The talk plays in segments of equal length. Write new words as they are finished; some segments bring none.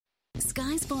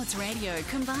Sky Sports Radio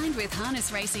combined with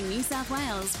Harness Racing New South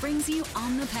Wales brings you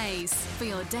On the Pace for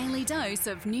your daily dose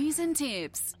of news and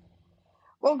tips.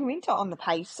 Welcome into On the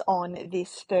Pace on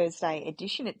this Thursday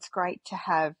edition. It's great to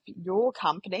have your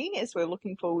company as we're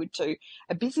looking forward to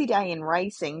a busy day in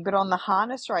racing. But on the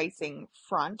harness racing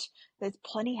front, there's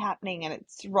plenty happening, and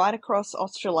it's right across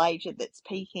Australasia that's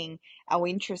piquing our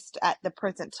interest at the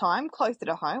present time. Closer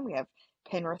to home, we have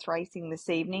Penrith racing this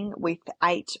evening with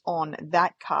 8 on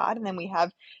that card. And then we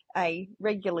have a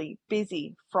regularly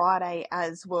busy Friday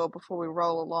as well before we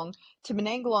roll along to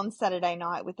Menangle on Saturday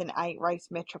night with an 8-race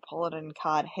Metropolitan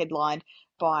card headlined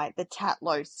by the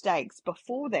Tatlow Stakes.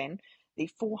 Before then, the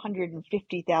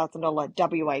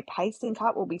 $450,000 WA Pacing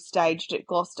Cup will be staged at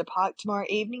Gloucester Park tomorrow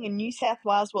evening, and New South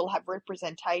Wales will have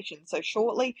representation. So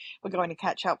shortly, we're going to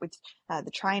catch up with the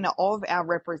trainer of our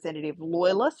representative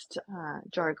loyalist,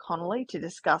 Joe Connolly, to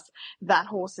discuss that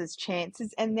horse's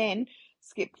chances, and then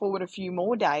skip forward a few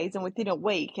more days, and within a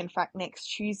week, in fact next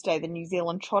Tuesday, the New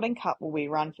Zealand Trotting Cup will be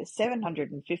run for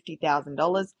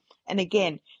 $750,000. And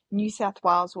again, New South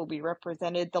Wales will be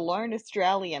represented. The lone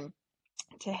Australian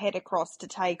to head across to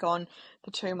take on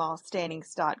the 2-mile standing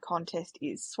start contest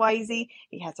is Swayze.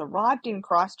 He has arrived in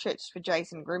Christchurch for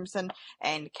Jason Grimson,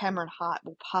 and Cameron Hart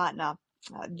will partner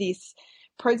this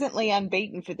presently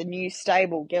unbeaten for the new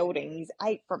stable gelding. He's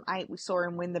 8 from 8. We saw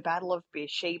him win the Battle of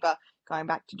Beersheba going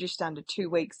back to just under 2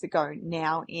 weeks ago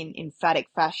now in emphatic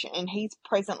fashion, and he's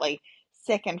presently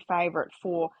second favourite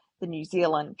for the New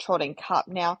Zealand Trotting Cup.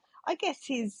 Now, I guess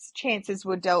his chances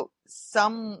were dealt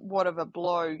somewhat of a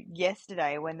blow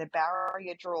yesterday when the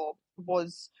barrier draw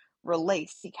was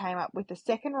released. He came up with a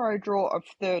second row draw of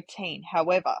 13.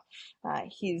 However,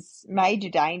 his major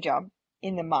danger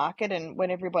in the market, and when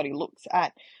everybody looks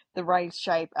at the race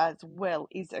shape as well,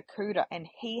 is Akuta, and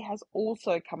he has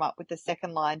also come up with a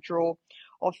second line draw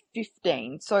of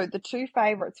 15. So the two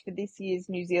favourites for this year's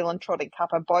New Zealand Trotting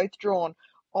Cup are both drawn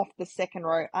off the second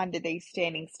row under these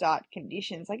standing start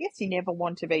conditions. I guess you never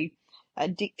want to be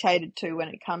dictated to when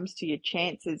it comes to your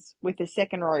chances with the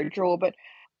second row draw, but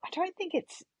I don't think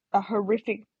it's a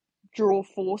horrific draw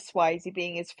for Swayze,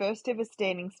 being his first ever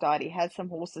standing start. He has some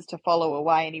horses to follow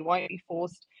away, and he won't be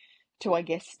forced to, I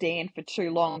guess, stand for too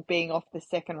long being off the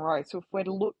second row. So if we're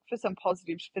to look for some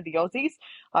positives for the Aussies,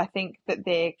 I think that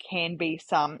there can be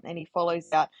some. And he follows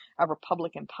out a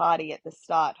Republican Party at the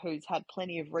start who's had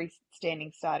plenty of recent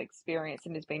standing start experience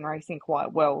and has been racing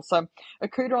quite well. So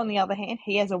Akuta, on the other hand,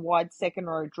 he has a wide second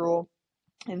row draw.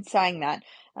 And saying that,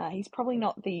 he's probably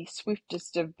not the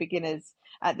swiftest of beginners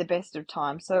at the best of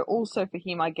times. So also for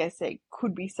him, I guess there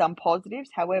could be some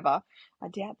positives. However, I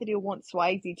doubt that he'll want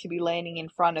Swayze to be landing in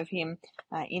front of him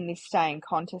in this staying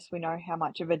contest. We know how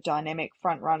much of a dynamic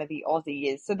front runner the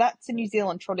Aussie is. So that's the New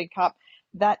Zealand Trotting Cup.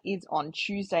 That is on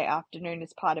Tuesday afternoon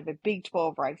as part of a Big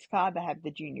 12 race card. They have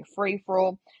the Junior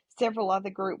Free-for-All, several other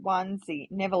Group 1s, the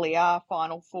Neville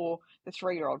final for the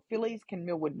 3-year-old fillies. Can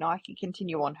Millwood Nike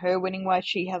continue on her winning way?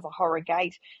 She has a horror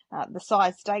gate. The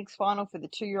size stakes final for the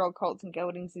 2-year-old colts and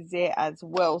geldings is there as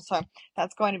well. So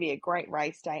that's going to be a great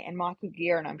race day. And Michael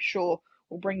Guerin, I'm sure,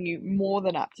 will bring you more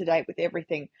than up to date with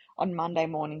everything on Monday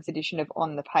morning's edition of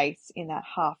On the Pace in that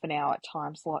half an hour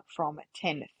time slot from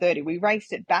 10:30. We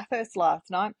raced at Bathurst last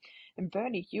night, and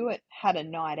Bernie Hewitt had a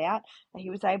night out. He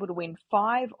was able to win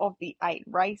 5 of the 8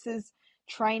 races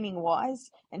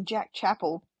training-wise, and Jack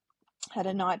Chappell had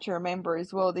a night to remember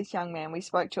as well. This young man we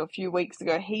spoke to a few weeks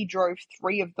ago, he drove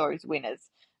 3 of those winners.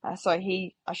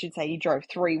 He drove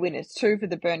 3 winners, 2 for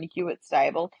the Bernie Hewitt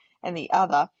stable, and the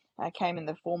other came in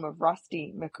the form of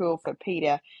Rusty McCool for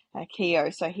Peter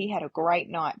Keogh. So he had a great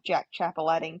night. Jack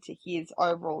Chappell adding to his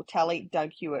overall tally.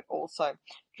 Doug Hewitt also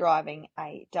driving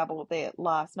a double there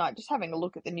last night. Just having a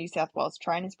look at the New South Wales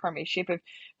Trainers Premiership. If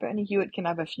Bernie Hewitt can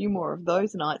have a few more of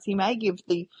those nights, he may give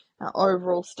the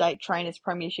overall state Trainers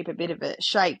Premiership a bit of a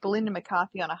shake. Belinda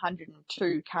McCarthy on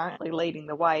 102 currently leading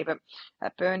the way, but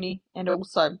Bernie, and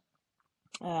also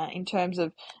in terms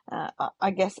of,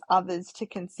 I guess, others to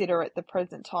consider at the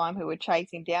present time who are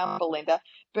chasing down Belinda.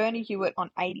 Bernie Hewitt on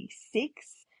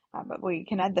 86, but we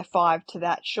can add the 5 to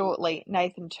that shortly.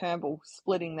 Nathan Turnbull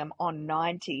splitting them on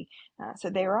 90.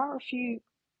 So there are a few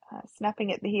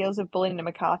snapping at the heels of Belinda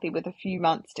McCarthy with a few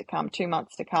months to come, 2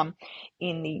 months to come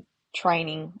in the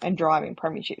training and driving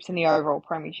premierships and the overall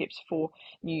premierships for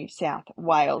New South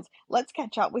Wales. Let's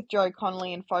catch up with Joe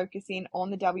Connolly and focus in on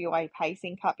the WA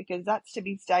Pacing Cup, because that's to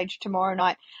be staged tomorrow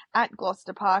night at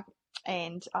Gloucester Park.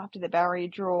 And after the barrier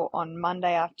draw on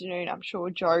Monday afternoon, I'm sure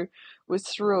Joe was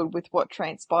thrilled with what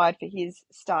transpired for his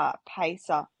star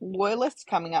pacer loyalists,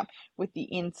 coming up with the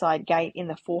inside gate in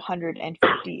the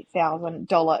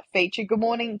 $450,000 feature. Good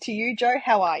morning to you, Joe.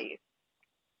 How are you?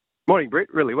 Morning,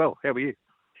 Britt. Really well. How are you?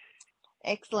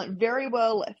 Excellent. Very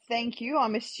well, thank you. I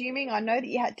know that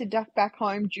you had to duck back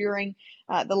home during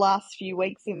the last few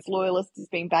weeks since Loyalist has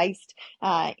been based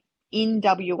in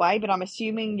WA, but I'm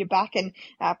assuming you're back and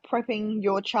prepping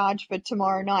your charge for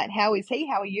tomorrow night. How is he?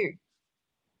 How are you?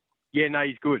 Yeah, no,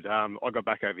 he's good. I got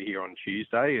back over here on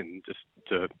Tuesday and just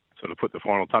to sort of put the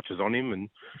final touches on him, and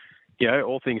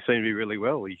all things seem to be really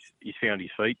well. He's found his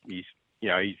feet. He's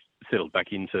settled back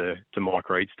into Mike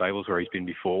Reed's stables where he's been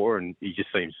before, and he just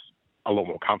seems a lot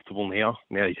more comfortable now.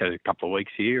 Now he's had a couple of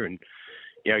weeks here, and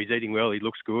he's eating well. He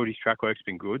looks good. His track work's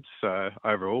been good. So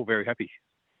overall, very happy.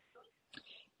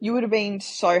 You would have been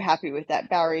so happy with that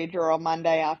barrier draw on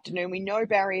Monday afternoon. We know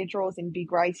barrier draws in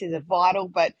big races are vital,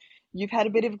 but you've had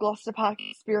a bit of Gloucester Park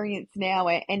experience now,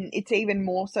 and it's even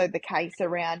more so the case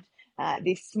around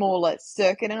this smaller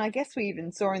circuit. And I guess we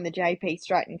even saw in the JP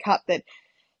Stratton Cup that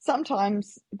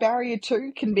sometimes barrier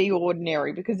 2 can be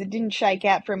ordinary because it didn't shake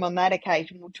out for him on that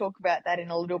occasion. We'll talk about that in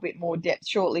a little bit more depth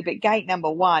shortly. But gate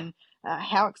number 1,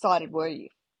 how excited were you?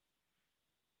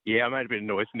 Yeah, I made a bit of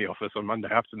noise in the office on Monday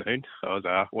afternoon. I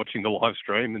was watching the live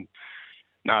stream, and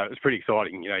no, it was pretty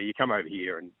exciting. You come over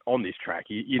here, and on this track,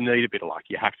 you need a bit of luck.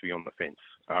 You have to be on the fence.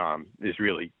 There's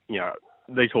really,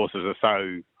 these horses are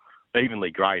so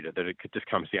evenly graded that it just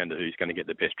comes down to who's going to get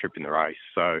the best trip in the race.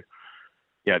 So,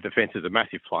 the fence is a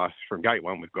massive plus. From gate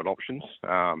 1, we've got options,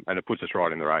 and it puts us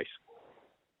right in the race.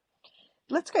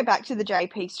 Let's go back to the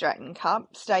JP Stratton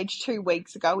Cup. Stage 2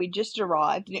 weeks ago, he just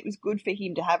arrived, and it was good for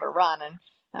him to have a run, and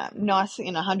nice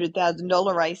in a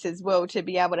 $100,000 race as well to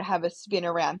be able to have a spin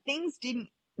around. Things didn't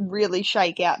really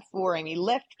shake out for him. He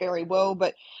left very well,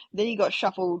 but then he got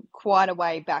shuffled quite a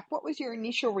way back. What was your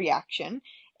initial reaction?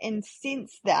 And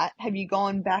since that, have you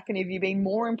gone back and have you been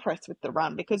more impressed with the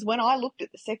run? Because when I looked at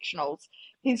the sectionals,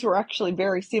 his were actually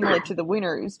very similar to the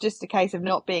winner. It was just a case of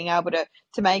not being able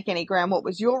to make any ground. What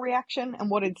was your reaction, and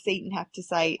what did Seaton have to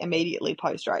say immediately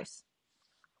post-race?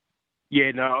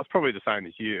 Yeah, no, I was probably the same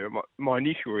as you. My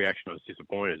initial reaction, I was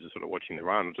disappointed just sort of watching the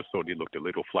run. I just thought he looked a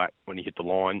little flat when he hit the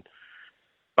line.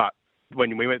 But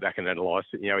when we went back and analysed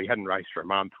it, he hadn't raced for a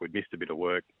month. We'd missed a bit of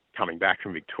work coming back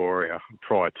from Victoria.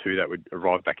 Prior to that, we'd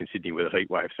arrived back in Sydney with a heat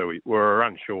wave. So we were a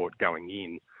run short going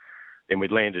in. Then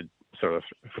we'd landed sort of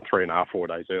for 3.5, 4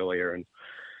 days earlier. And,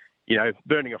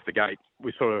 burning off the gate,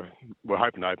 we sort of were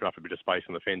hoping to open up a bit of space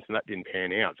on the fence, and that didn't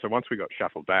pan out. So once we got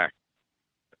shuffled back,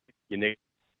 you need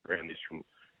around this from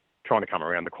trying to come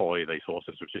around the quality of these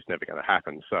horses was just never going to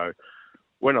happen. So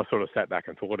when I sort of sat back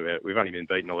and thought about it, we've only been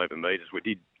beaten 11 metres. We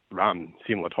did run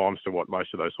similar times to what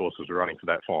most of those horses were running for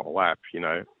that final lap.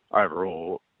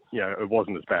 Overall, it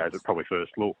wasn't as bad as it probably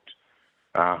first looked.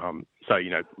 So,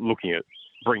 looking at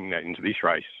bringing that into this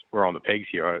race, we're on the pegs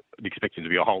here. I'd expect him to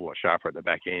be a whole lot sharper at the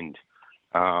back end.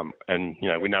 And,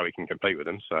 we know we can compete with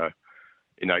them. So,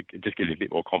 it just gives us a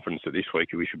bit more confidence that this week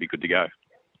we should be good to go.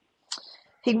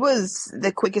 He was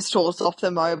the quickest horse off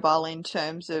the mobile in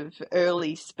terms of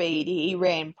early speed. He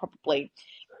ran probably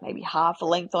maybe half a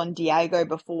length on Diego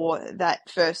before that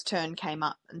first turn came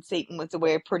up, and Seaton was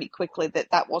aware pretty quickly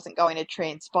that wasn't going to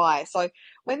transpire. So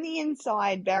when the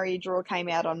inside barrier draw came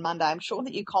out on Monday, I'm sure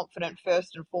that you're confident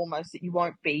first and foremost that you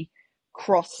won't be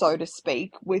cross, so to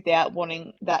speak, without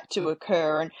wanting that to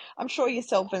occur. And I'm sure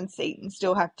yourself and Seaton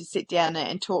still have to sit down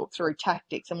and talk through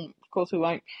tactics. And of course, we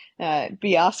won't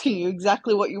be asking you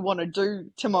exactly what you want to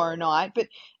do tomorrow night. But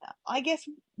I guess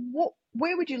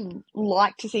where would you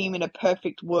like to see him in a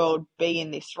perfect world be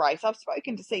in this race? I've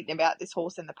spoken to Seaton about this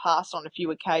horse in the past on a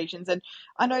few occasions, and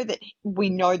I know that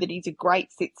he's a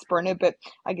great sit sprinter, but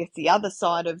I guess the other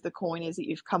side of the coin is that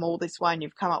you've come all this way and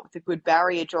you've come up with a good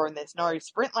barrier draw and there's no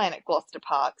sprint lane at Gloucester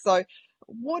Park. So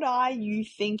what are you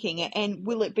thinking? And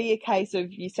will it be a case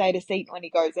of you say to Seaton when he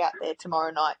goes out there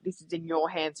tomorrow night, this is in your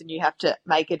hands and you have to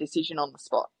make a decision on the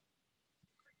spot?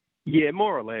 Yeah,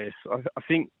 more or less. I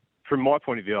think from my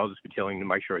point of view, I'll just be telling him to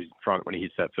make sure he's in front when he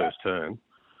hits that first turn.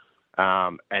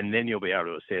 And then you'll be able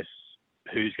to assess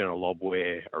who's going to lob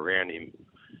where around him.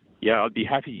 Yeah, I'd be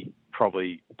happy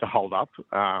probably to hold up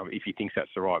if he thinks that's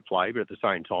the right play. But at the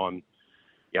same time,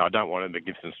 I don't want a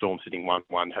Magnificent Storm sitting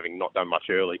 1-1, having not done much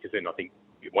early, because then I think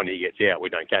when he gets out, we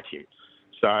don't catch him.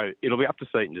 So it'll be up to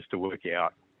Seaton just to work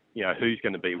out, who's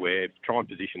going to be where, try and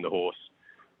position the horse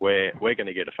where we're going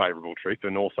to get a favourable trip,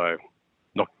 and also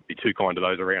not be too kind to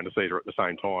those around us either at the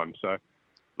same time. So,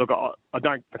 look, I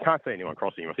can't see anyone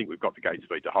crossing him. I think we've got the gate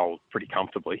speed to hold pretty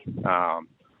comfortably. So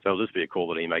it'll just be a call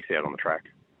that he makes out on the track.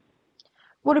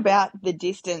 What about the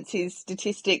distance? His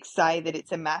statistics say that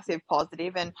it's a massive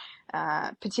positive, and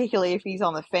particularly if he's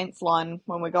on the fence line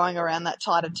when we're going around that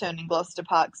tighter turn in Gloucester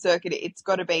Park circuit, it's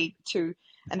got to be to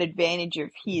an advantage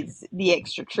of his, the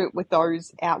extra trip with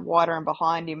those out wider and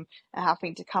behind him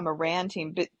having to come around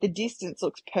him. But the distance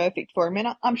looks perfect for him.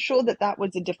 And I'm sure that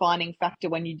was a defining factor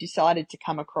when you decided to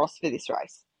come across for this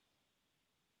race.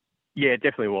 Yeah, it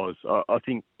definitely was. I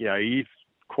think, he's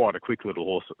quite a quick little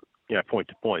horse, point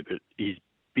to point, but his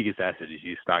biggest asset is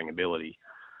his staying ability.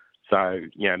 So,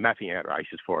 mapping out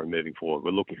races for him moving forward,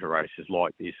 we're looking for races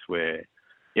like this where,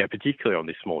 particularly on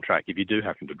this small track, if you do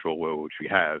happen to draw well, which we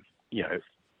have,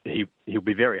 he'll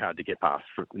be very hard to get past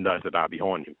from those that are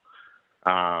behind him.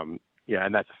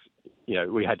 And that's,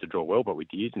 we had to draw well, but we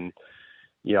did. And,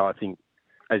 I think,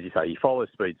 as you say, he follows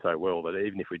speed so well that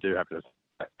even if we do happen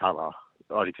to cover,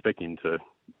 I'd expect him to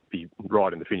be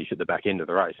right in the finish at the back end of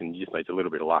the race, and he just needs a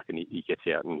little bit of luck, and he gets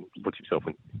out and puts himself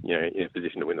in a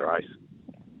position to win the race.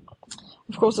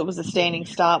 Of course, it was a standing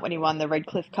start when he won the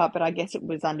Redcliffe Cup, but I guess it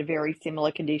was under very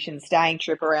similar conditions, staying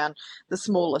trip around the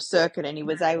smaller circuit, and he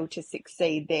was able to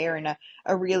succeed there in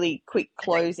a really quick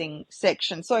closing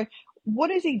section. So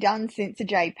what has he done since the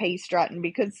JP Stratton?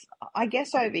 Because I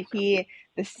guess over here,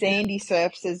 the sandy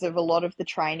surfaces of a lot of the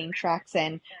training tracks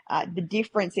and the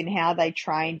difference in how they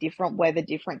train, different weather,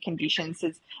 different conditions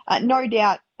has no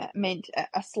doubt meant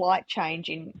a slight change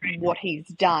in what he's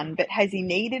done. But has he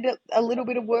needed a little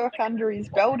bit of work under his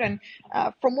belt? And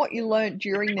from what you learnt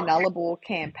during the Nullarbor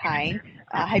campaign,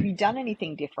 have you done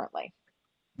anything differently?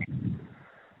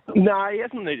 No, he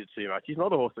hasn't needed too much. He's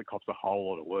not a horse that cops a whole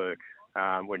lot of work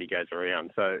when he goes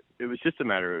around. So it was just a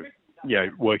matter of,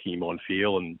 working him on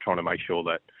feel and trying to make sure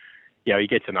that, he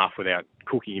gets enough without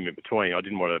cooking him in between. I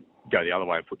didn't want to go the other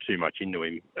way and put too much into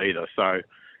him either. So,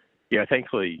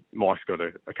 thankfully Mike's got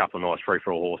a couple of nice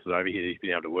free-for-all horses over here that he's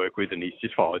been able to work with, and he's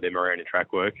just followed them around in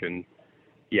track work. And,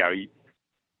 his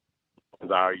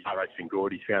race's been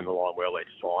good. He's found the line well each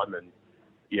time. And,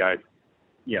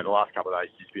 the last couple of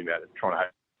days has just been about trying to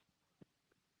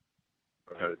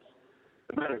have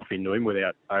a matter of fin to him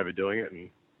without overdoing it.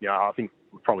 And, I think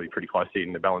we're probably pretty close to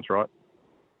getting the balance right.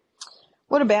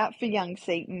 What about for young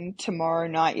Seaton tomorrow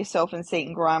night? Yourself and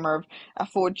Seaton Graham have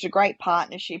forged a great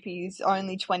partnership. He's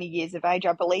only 20 years of age.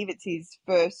 I believe it's his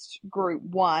first Group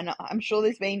 1. I'm sure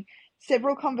there's been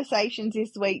several conversations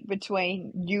this week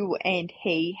between you and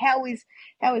he. How is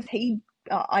he,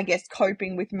 I guess,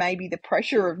 coping with maybe the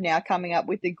pressure of now coming up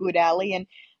with a good alley? And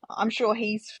I'm sure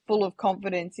he's full of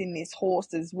confidence in this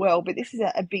horse as well. But this is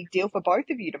a big deal for both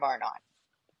of you tomorrow night.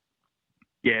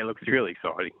 Yeah, look, it's really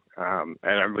exciting. And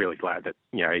I'm really glad that,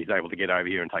 he's able to get over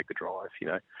here and take the drive.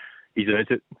 He's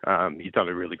earned it. He's done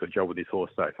a really good job with his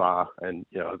horse so far. And,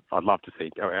 I'd love to see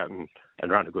him go out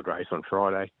and run a good race on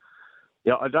Friday.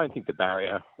 I don't think the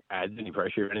barrier adds any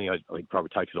pressure or anything. I think probably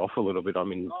takes it off a little bit. I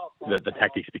mean, the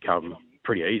tactics become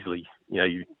pretty easily.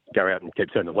 You go out and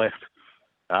keep turning left.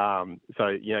 So,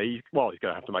 he's going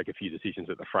to have to make a few decisions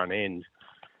at the front end.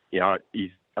 He's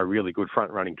a really good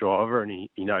front-running driver, and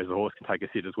he knows the horse can take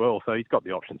a sit as well. So he's got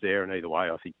the options there, and either way,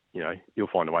 I think, he'll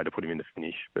find a way to put him in the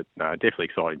finish. But definitely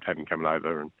excited to have him coming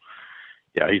over, and,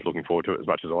 he's looking forward to it as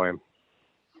much as I am.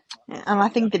 And I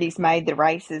think that he's made the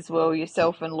race as well,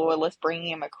 yourself and Loyalist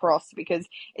bringing him across, because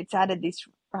it's added this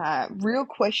real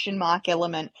question mark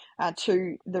element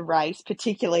to the race,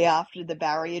 particularly after the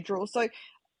barrier draw. So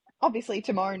obviously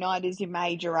tomorrow night is your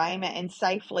major aim, and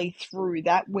safely through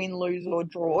that, win, lose or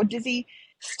draw. Does he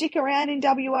stick around in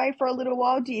WA for a little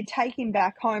while? Do you take him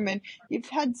back home? And you've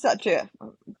had such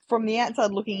from the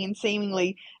outside looking in,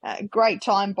 seemingly great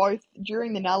time both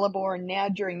during the Nullarbor and now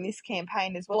during this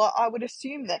campaign as well. I would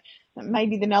assume that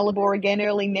maybe the Nullarbor again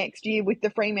early next year with the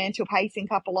Fremantle Pacing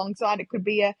Cup alongside, it could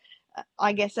be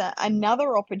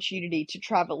another opportunity to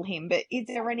travel him. But is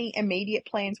there any immediate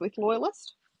plans with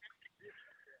Loyalist?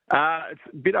 It's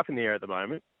a bit up in the air at the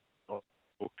moment. Not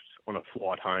booked on a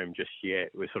flight home just yet.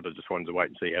 We sort of just wanted to wait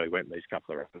and see how he went in these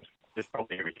couple of rounds. Just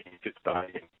probably everything could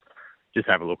stay and just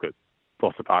have a look at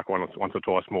Gloucester Park once or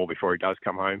twice more before he does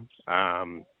come home.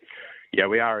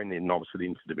 We are in the novice with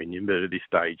Inter-Dominion, but at this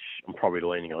stage, I'm probably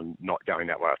leaning on not going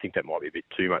that way. I think that might be a bit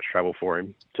too much travel for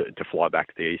him to fly back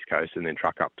to the East Coast and then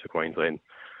truck up to Queensland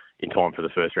in time for the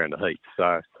first round of heats.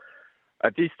 So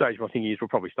at this stage, my thinking is we'll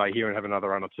probably stay here and have another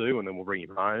run or two, and then we'll bring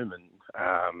him home.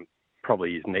 And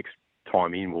probably his next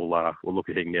time in, we'll look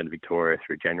at heading down to Victoria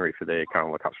through January for their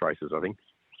Carnival Cups races, I think.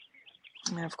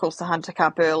 And of course, the Hunter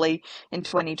Cup early in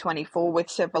 2024 with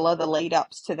several other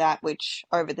lead-ups to that, which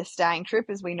over the staying trip,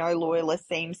 as we know, Loyalist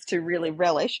seems to really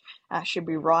relish, should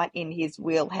be right in his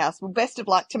wheelhouse. Well, best of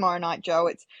luck tomorrow night, Joe.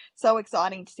 It's so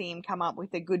exciting to see him come up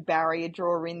with a good barrier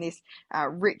draw in this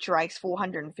rich race,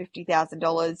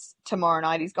 $450,000 tomorrow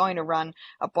night. He's going to run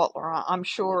a bottler. I'm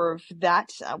sure of that.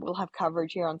 We'll have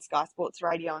coverage here on Sky Sports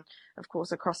Radio and of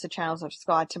course, across the channels of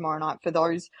Sky tomorrow night for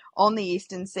those on the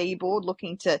eastern seaboard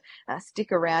looking to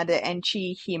stick around it and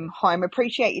cheer him home.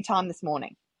 Appreciate your time this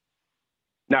morning.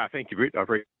 No, thank you, Britt. I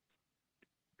appreciate it.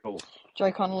 Cool.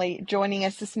 Joe Connolly joining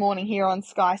us this morning here on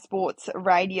Sky Sports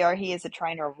Radio. He is a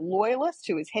trainer of Loyalist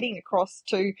who is heading across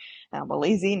to,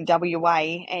 he's in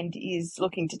WA and is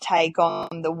looking to take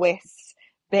on the West's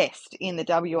best in the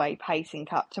WA Pacing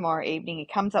Cup tomorrow evening. He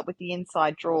comes up with the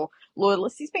inside draw.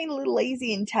 Loyalist, he's been a little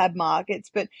easy in tab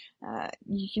markets, but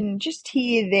you can just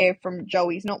hear there from Joe,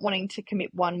 he's not wanting to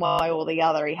commit one way or the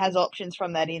other. He has options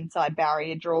from that inside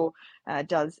barrier draw.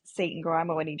 Does Seaton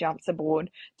Grimer when he jumps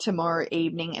aboard tomorrow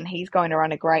evening, and he's going to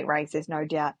run a great race. There's no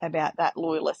doubt about that.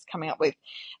 Loyalist coming up with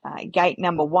gate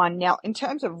number 1. Now, in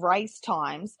terms of race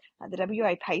times, the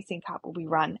WA Pacing Cup will be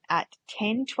run at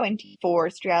 10:24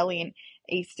 Australian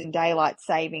Eastern Daylight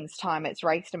Savings Time. It's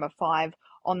race number 5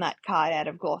 on that card out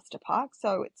of Gloucester Park,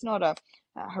 so it's not a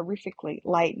horrifically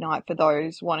late night for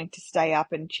those wanting to stay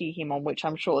up and cheer him on, which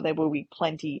I'm sure there will be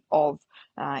plenty of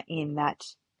in that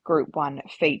Group 1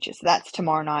 feature. So that's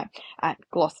tomorrow night at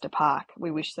Gloucester Park. We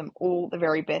wish them all the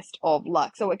very best of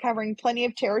luck. So we're covering plenty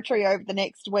of territory over the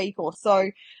next week or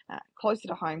so. Closer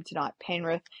to home tonight,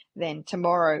 Penrith. Then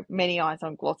tomorrow, many eyes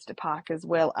on Gloucester Park as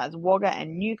well as Wagga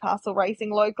and Newcastle racing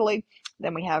locally.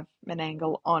 Then we have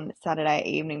Menangle on Saturday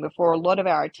evening before a lot of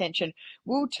our attention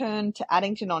will turn to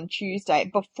Addington on Tuesday.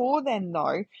 Before then,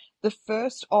 though, the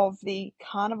first of the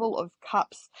Carnival of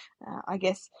Cups,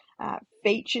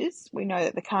 features. We know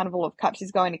that the Carnival of Cups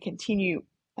is going to continue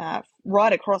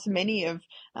right across many of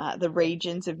the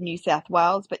regions of New South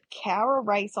Wales, but Cowra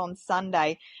race on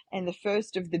Sunday, and the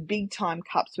first of the big time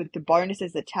cups with the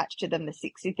bonuses attached to them, the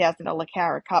 $60,000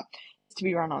 Cowra Cup, is to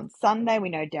be run on Sunday. We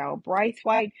know Daryl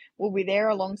Braithwaite will be there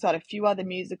alongside a few other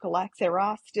musical acts. There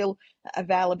are still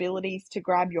availabilities to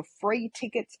grab your free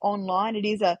tickets online. It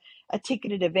is a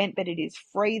ticketed event, but it is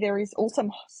free. There is also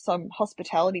some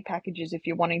hospitality packages if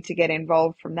you're wanting to get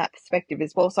involved from that perspective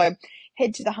as well. So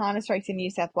head to the Harness Racing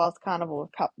New South Wales Carnival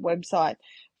of Cup website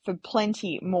for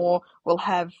plenty more. We'll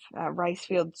have race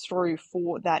fields through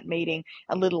for that meeting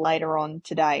a little later on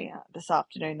today. This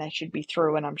afternoon they should be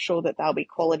through, and I'm sure that they'll be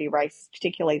quality races,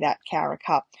 particularly that Cowra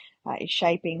Cup. Is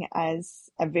shaping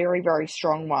as a very, very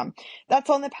strong one.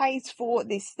 That's on the pace for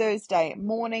this Thursday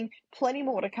morning. Plenty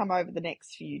more to come over the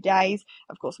next few days.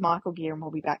 Of course, Michael Gearan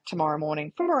will be back tomorrow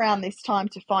morning from around this time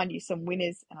to find you some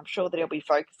winners, and I'm sure that he'll be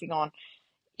focusing on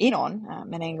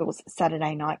Menangle's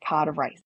Saturday night card of race.